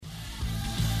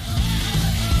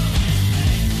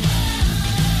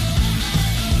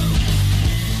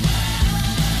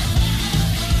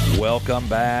Welcome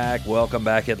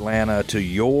back, Atlanta, to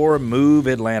your Move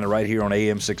Atlanta, right here on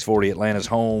AM 640, Atlanta's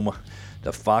home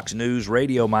to Fox News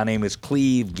Radio. My name is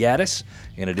Cleve Gaddis.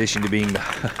 In addition to being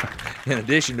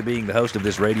the host of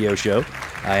this radio show,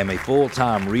 I am a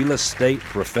full-time real estate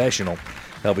professional,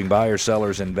 helping buyers,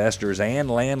 sellers, investors,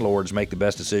 and landlords make the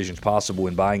best decisions possible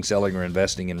in buying, selling, or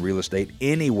investing in real estate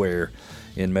anywhere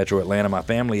in Metro Atlanta. My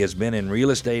family has been in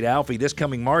real estate, Alfie. This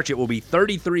coming March, it will be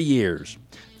 33 years.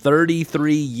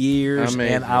 33 years,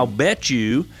 Amazing. And I'll bet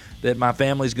you that my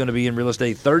family's going to be in real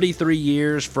estate 33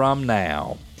 years from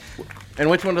now. And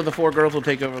which one of the four girls will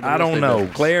take over the I real don't estate know.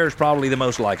 business? Claire's probably the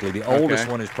most likely. The oldest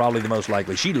one is probably the most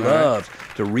likely. She loves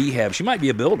to rehab. She might be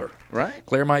a builder. Right.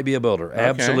 Claire might be a builder.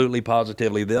 Absolutely,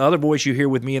 positively. The other voice you hear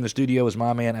with me in the studio is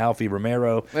my man, Alfie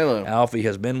Romero. Hello. Alfie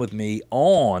has been with me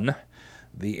on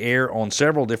the air on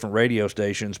several different radio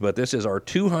stations, but this is our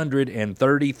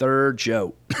 233rd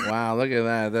show. Wow, look at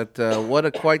that. That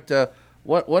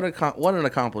what an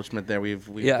accomplishment there we've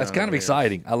Yeah, it's done kind of over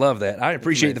exciting. I love that. I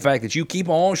appreciate the fact that you keep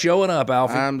on showing up,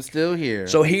 Alfie. here. I'm still here.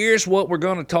 So here's what we're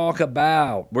going to talk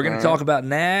about. We're going to talk about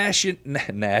natural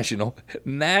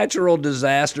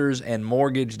disasters and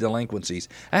mortgage delinquencies.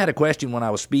 I had a question when I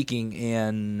was speaking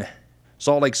in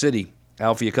Salt Lake City,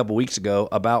 Alfie, a couple weeks ago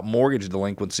about mortgage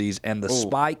delinquencies and the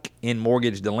spike in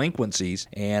mortgage delinquencies.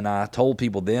 And I told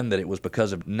people then that it was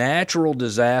because of natural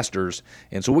disasters.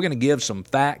 And so we're going to give some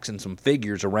facts and some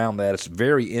figures around that. It's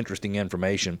very interesting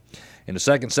information. In the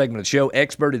second segment of the show,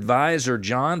 expert advisor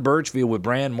John Birchfield with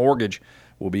Brand Mortgage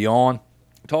will be on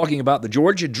talking about the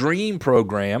Georgia Dream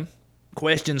program.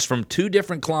 Questions from two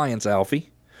different clients, Alfie,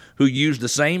 who use the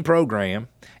same program,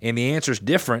 and the answer's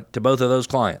different to both of those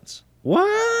clients.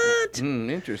 What?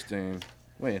 Interesting.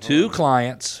 Wait, Two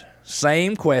clients,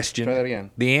 same question. Try that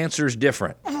again. The answer's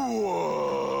different.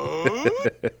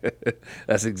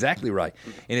 That's exactly right.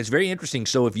 And it's very interesting.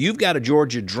 So if you've got a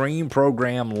Georgia Dream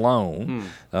program loan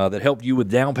that helped you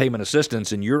with down payment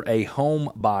assistance and you're a home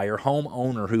buyer,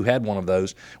 homeowner who had one of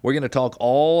those, we're going to talk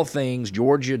all things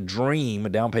Georgia Dream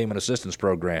down payment assistance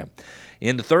program.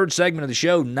 In the third segment of the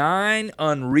show, 9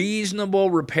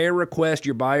 unreasonable repair requests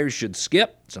your buyers should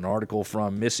skip. It's an article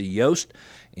from Missy Yost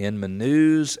in the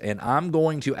news. And I'm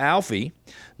going to, Alfie,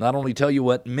 not only tell you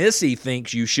what Missy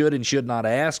thinks you should and should not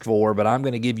ask for, but I'm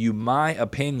going to give you my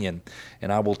opinion.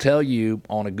 And I will tell you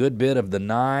on a good bit of the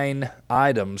 9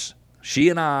 items, she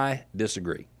and I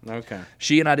disagree. Okay.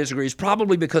 She and I disagree. It's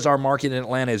probably because our market in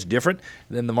Atlanta is different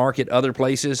than the market other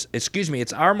places.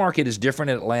 It's our market is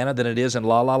different in Atlanta than it is in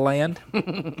La La Land.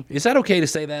 Is that okay to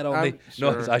say that on me?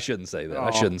 Sure. No, I shouldn't say that. Oh. I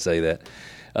shouldn't say that.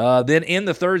 Then in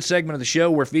the third segment of the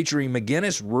show, we're featuring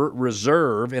McGinnis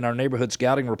Reserve in our neighborhood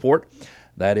scouting report.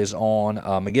 That is on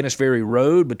McGinnis Ferry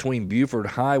Road between Buford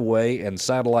Highway and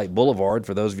Satellite Boulevard,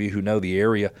 for those of you who know the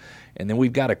area. And then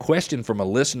we've got a question from a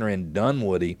listener in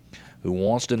Dunwoody who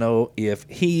wants to know if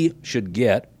he should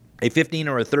get a 15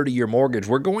 or a 30-year mortgage.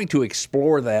 We're going to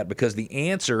explore that because the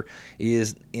answer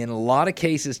is, in a lot of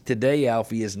cases today,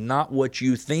 Alfie, is not what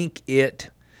you think it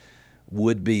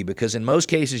would be. Because in most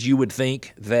cases, you would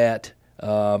think that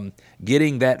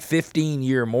getting that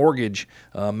 15-year mortgage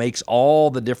makes all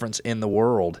the difference in the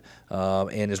world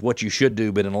and is what you should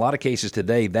do. But in a lot of cases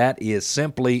today, that is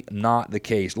simply not the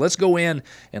case. Let's go in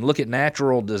and look at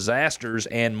natural disasters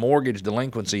and mortgage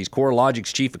delinquencies.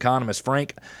 CoreLogic's chief economist,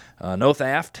 Frank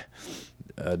Nothaft,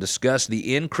 discussed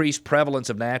the increased prevalence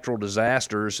of natural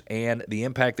disasters and the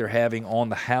impact they're having on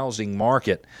the housing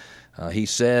market. He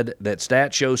said that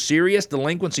stats show serious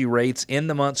delinquency rates in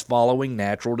the months following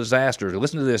natural disasters.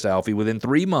 Listen to this, Alfie. Within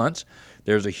 3 months,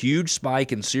 there's a huge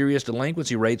spike in serious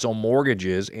delinquency rates on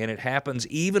mortgages, and it happens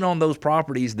even on those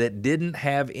properties that didn't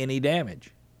have any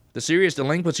damage. The serious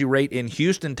delinquency rate in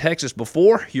Houston, Texas,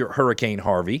 before Hurricane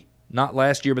Harvey, not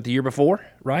last year but the year before,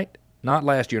 right? Not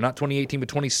last year, not 2018 but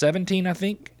 2017, I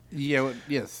think.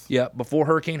 Yes. Yeah, before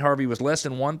Hurricane Harvey was less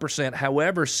than 1%.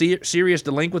 However, serious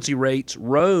delinquency rates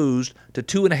rose to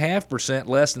 2.5%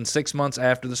 less than 6 months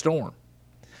after the storm.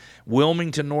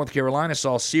 Wilmington, North Carolina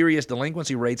saw serious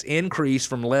delinquency rates increase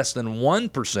from less than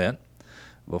 1%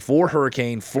 before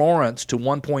Hurricane Florence to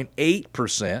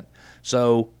 1.8%.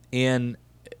 So in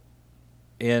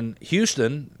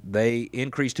Houston, they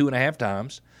increased 2.5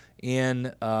 times.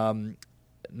 In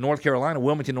North Carolina,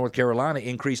 Wilmington, North Carolina,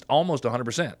 increased almost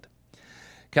 100%.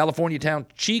 California town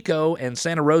Chico and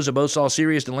Santa Rosa both saw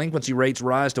serious delinquency rates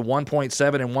rise to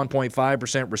 1.7 and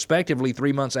 1.5% respectively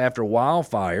 3 months after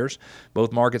wildfires.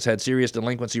 Both markets had serious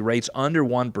delinquency rates under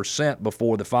 1%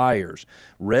 before the fires.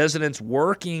 Residents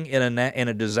working in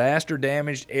a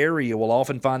disaster-damaged area will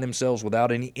often find themselves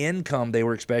without any income they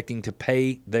were expecting to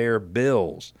pay their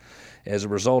bills. As a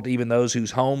result, even those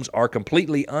whose homes are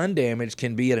completely undamaged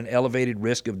can be at an elevated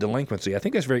risk of delinquency. I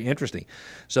think that's very interesting.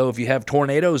 So if you have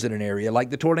tornadoes in an area, like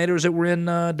the tornadoes that were in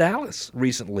Dallas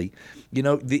recently,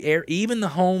 even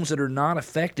the homes that are not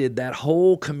affected, that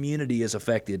whole community is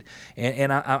affected.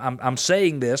 And I'm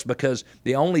saying this because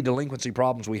the only delinquency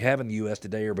problems we have in the U.S.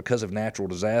 today are because of natural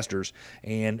disasters.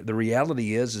 And the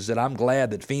reality is that I'm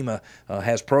glad that FEMA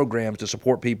has programs to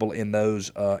support people in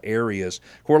those areas.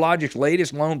 CoreLogic's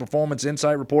latest loan performance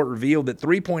insight report revealed that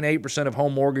 3.8% of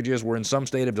home mortgages were in some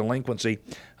state of delinquency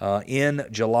in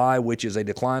July, which is a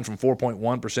decline from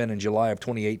 4.1% in July of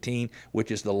 2018,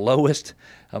 which is the lowest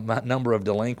number of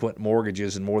delinquent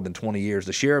mortgages in more than 20 years.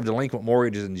 The share of delinquent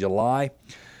mortgages in July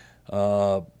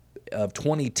of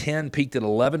 2010 peaked at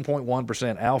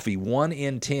 11.1%. Alfie,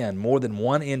 more than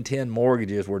 1 in 10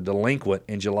 mortgages were delinquent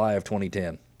in July of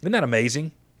 2010. Isn't that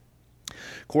amazing?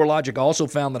 CoreLogic also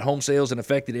found that home sales in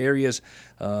affected areas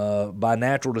by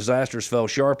natural disasters fell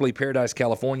sharply. Paradise,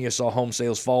 California saw home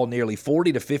sales fall nearly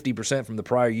 40 to 50% from the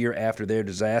prior year after their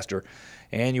disaster.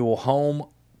 Annual home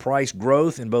price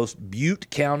growth in both Butte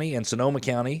County and Sonoma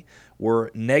County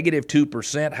were negative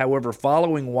 2%. However,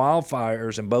 following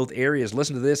wildfires in both areas,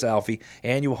 listen to this, Alfie,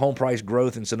 annual home price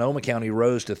growth in Sonoma County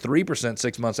rose to 3%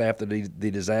 6 months after the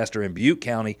disaster. In Butte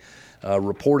County,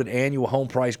 reported annual home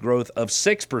price growth of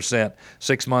 6%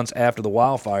 6 months after the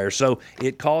wildfire. So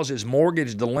it causes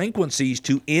mortgage delinquencies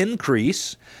to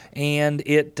increase, and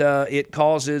it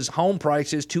causes home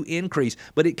prices to increase.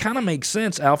 But it kind of makes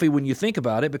sense, Alfie, when you think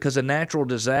about it, because a natural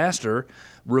disaster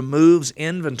removes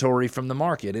inventory from the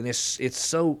market. And it's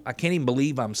so, I can't even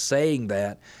believe I'm saying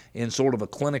that in sort of a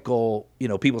clinical,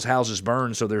 people's houses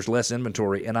burn, so there's less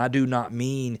inventory. And I do not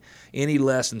mean any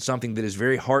less than something that is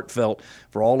very heartfelt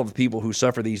for all of the people who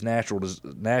suffer these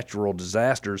natural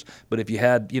disasters. But if you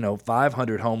had,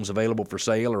 500 homes available for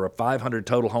sale or 500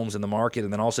 total homes in the market,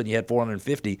 and then all of a sudden you had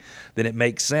 450, then it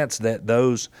makes sense that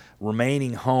those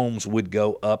remaining homes would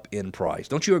go up in price.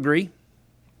 Don't you agree?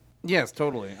 Yes,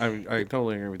 totally. I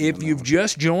totally agree with you. If you've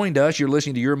just joined us, you're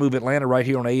listening to Your Move Atlanta right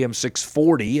here on AM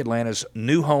 640, Atlanta's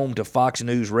new home to Fox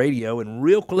News Radio. And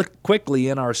real quickly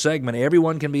in our segment,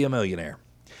 everyone can be a millionaire.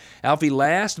 Alfie,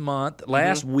 last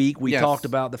week, we talked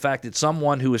about the fact that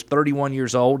someone who is 31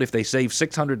 years old, if they save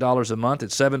 $600 a month at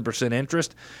 7%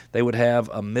 interest, they would have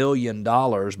 $1 million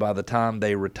by the time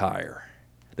they retire.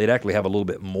 They'd actually have a little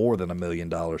bit more than $1 million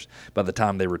by the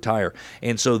time they retire.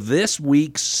 And so this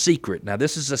week's secret, now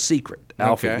this is a secret,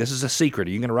 Alfie. Okay. This is a secret.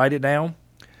 Are you going to write it down?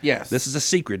 Yes. This is a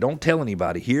secret. Don't tell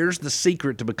anybody. Here's the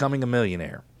secret to becoming a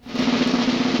millionaire.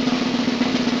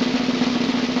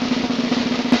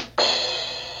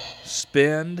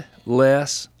 Spend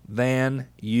less than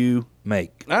you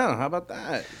make. Oh, how about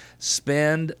that?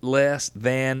 Spend less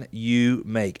than you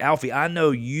make. Alfie, I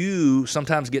know you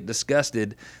sometimes get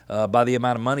disgusted by the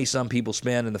amount of money some people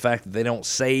spend and the fact that they don't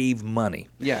save money.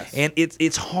 Yes. And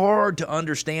it's hard to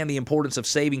understand the importance of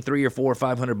saving $300 or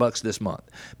 $400 or $500 this month.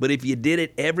 But if you did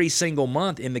it every single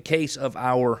month, in the case of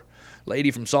our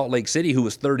lady from Salt Lake City who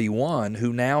was 31,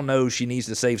 who now knows she needs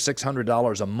to save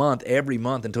 $600 a month every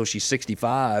month until she's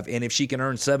 65, and if she can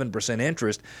earn 7%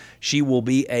 interest, she will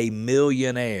be a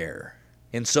millionaire.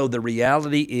 And so the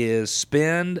reality is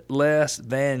spend less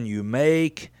than you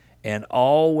make and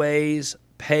always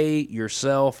pay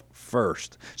yourself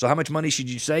first. So how much money should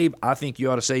you save? I think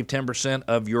you ought to save 10%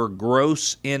 of your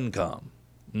gross income,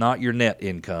 not your net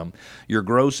income, your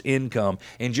gross income.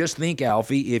 And just think,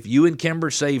 Alfie, if you and Kimber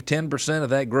save 10%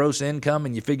 of that gross income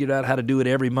and you figured out how to do it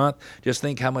every month, just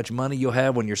think how much money you'll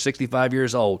have when you're 65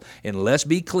 years old. And let's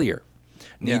be clear,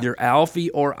 neither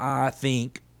Alfie or I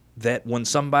think that when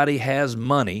somebody has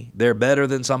money, they're better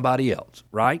than somebody else,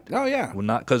 right? Oh, yeah. Well,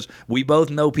 not because we both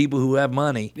know people who have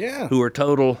money who are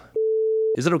total.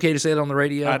 Is it okay to say it on the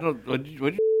radio? I don't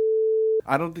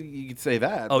think you could say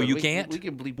that. Oh, you can't? We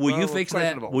can bleep. Will you fix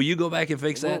that? Will you go back and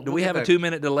fix that? Do we have a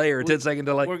 2-minute delay or a 10-second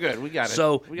delay? We're good. We got it.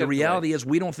 So the reality is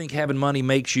we don't think having money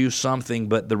makes you something,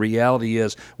 but the reality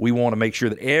is we want to make sure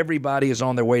that everybody is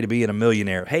on their way to being a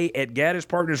millionaire. Hey, at Gaddis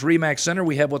Partners RE/MAX Center,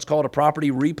 we have what's called a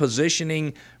property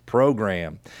repositioning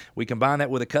program. We combine that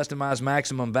with a customized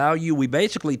maximum value. We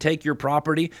basically take your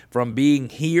property from being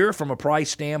here from a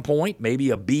price standpoint, maybe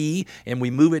a B, and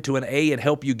we move it to an A and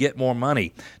help you get more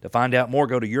money. To find out more,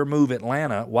 go to Your Move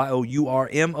Atlanta,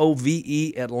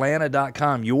 YOURMOVE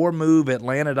Atlanta.com,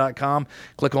 YourMoveAtlanta.com.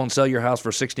 Click on Sell Your House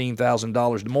for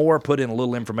 $16,000 more. Put in a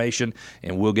little information,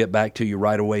 and we'll get back to you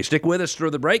right away. Stick with us through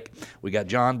the break. We got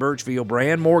John Birchfield,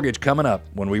 Brand Mortgage, coming up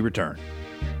when we return.